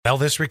Well,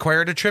 this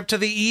required a trip to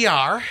the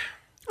ER.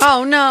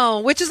 Oh, no,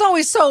 which is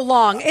always so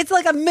long. It's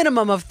like a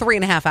minimum of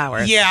 3.5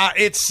 hours. Yeah,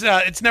 it's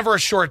never a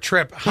short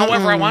trip.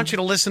 However, I want you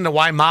to listen to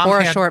why Mom Or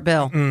a short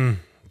bill.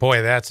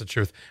 Boy, that's the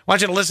truth. I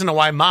want you to listen to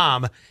why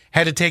Mom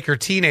had to take her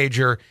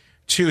teenager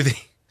to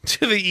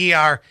the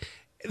ER.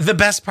 The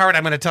best part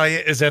I'm going to tell you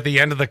is at the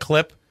end of the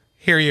clip.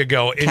 Here you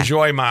go.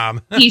 Enjoy,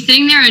 Mom. He's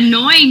sitting there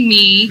annoying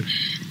me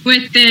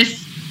with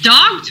this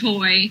dog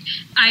toy.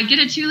 I get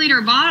a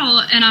 2-liter bottle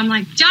and I'm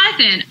like,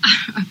 Jonathan,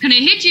 I'm going to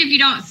hit you if you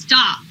don't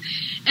stop.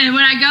 And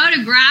when I go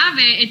to grab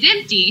it, it's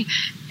empty.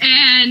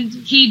 And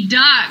he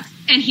ducks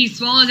and he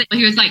swallows it.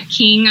 He was like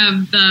king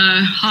of the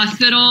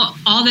hospital.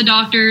 All the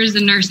doctors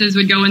and nurses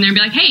would go in there and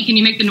be like, hey, can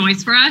you make the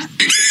noise for us?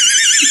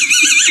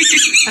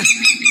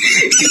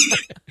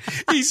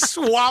 He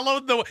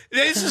swallowed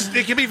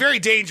it can be very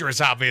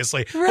dangerous,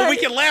 obviously. Right. But we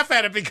can laugh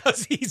at it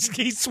because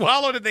he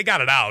swallowed it. They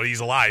got it out. He's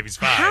alive. He's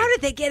fine. How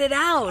did they get it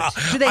out?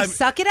 Do they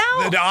suck it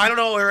out? I don't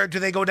know. Or do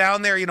they go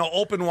down there,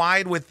 open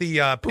wide with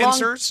the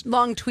pincers?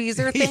 Long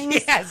tweezer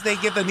things? Yes, they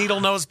get the needle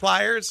nose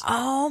pliers.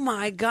 Oh,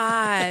 my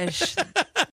gosh.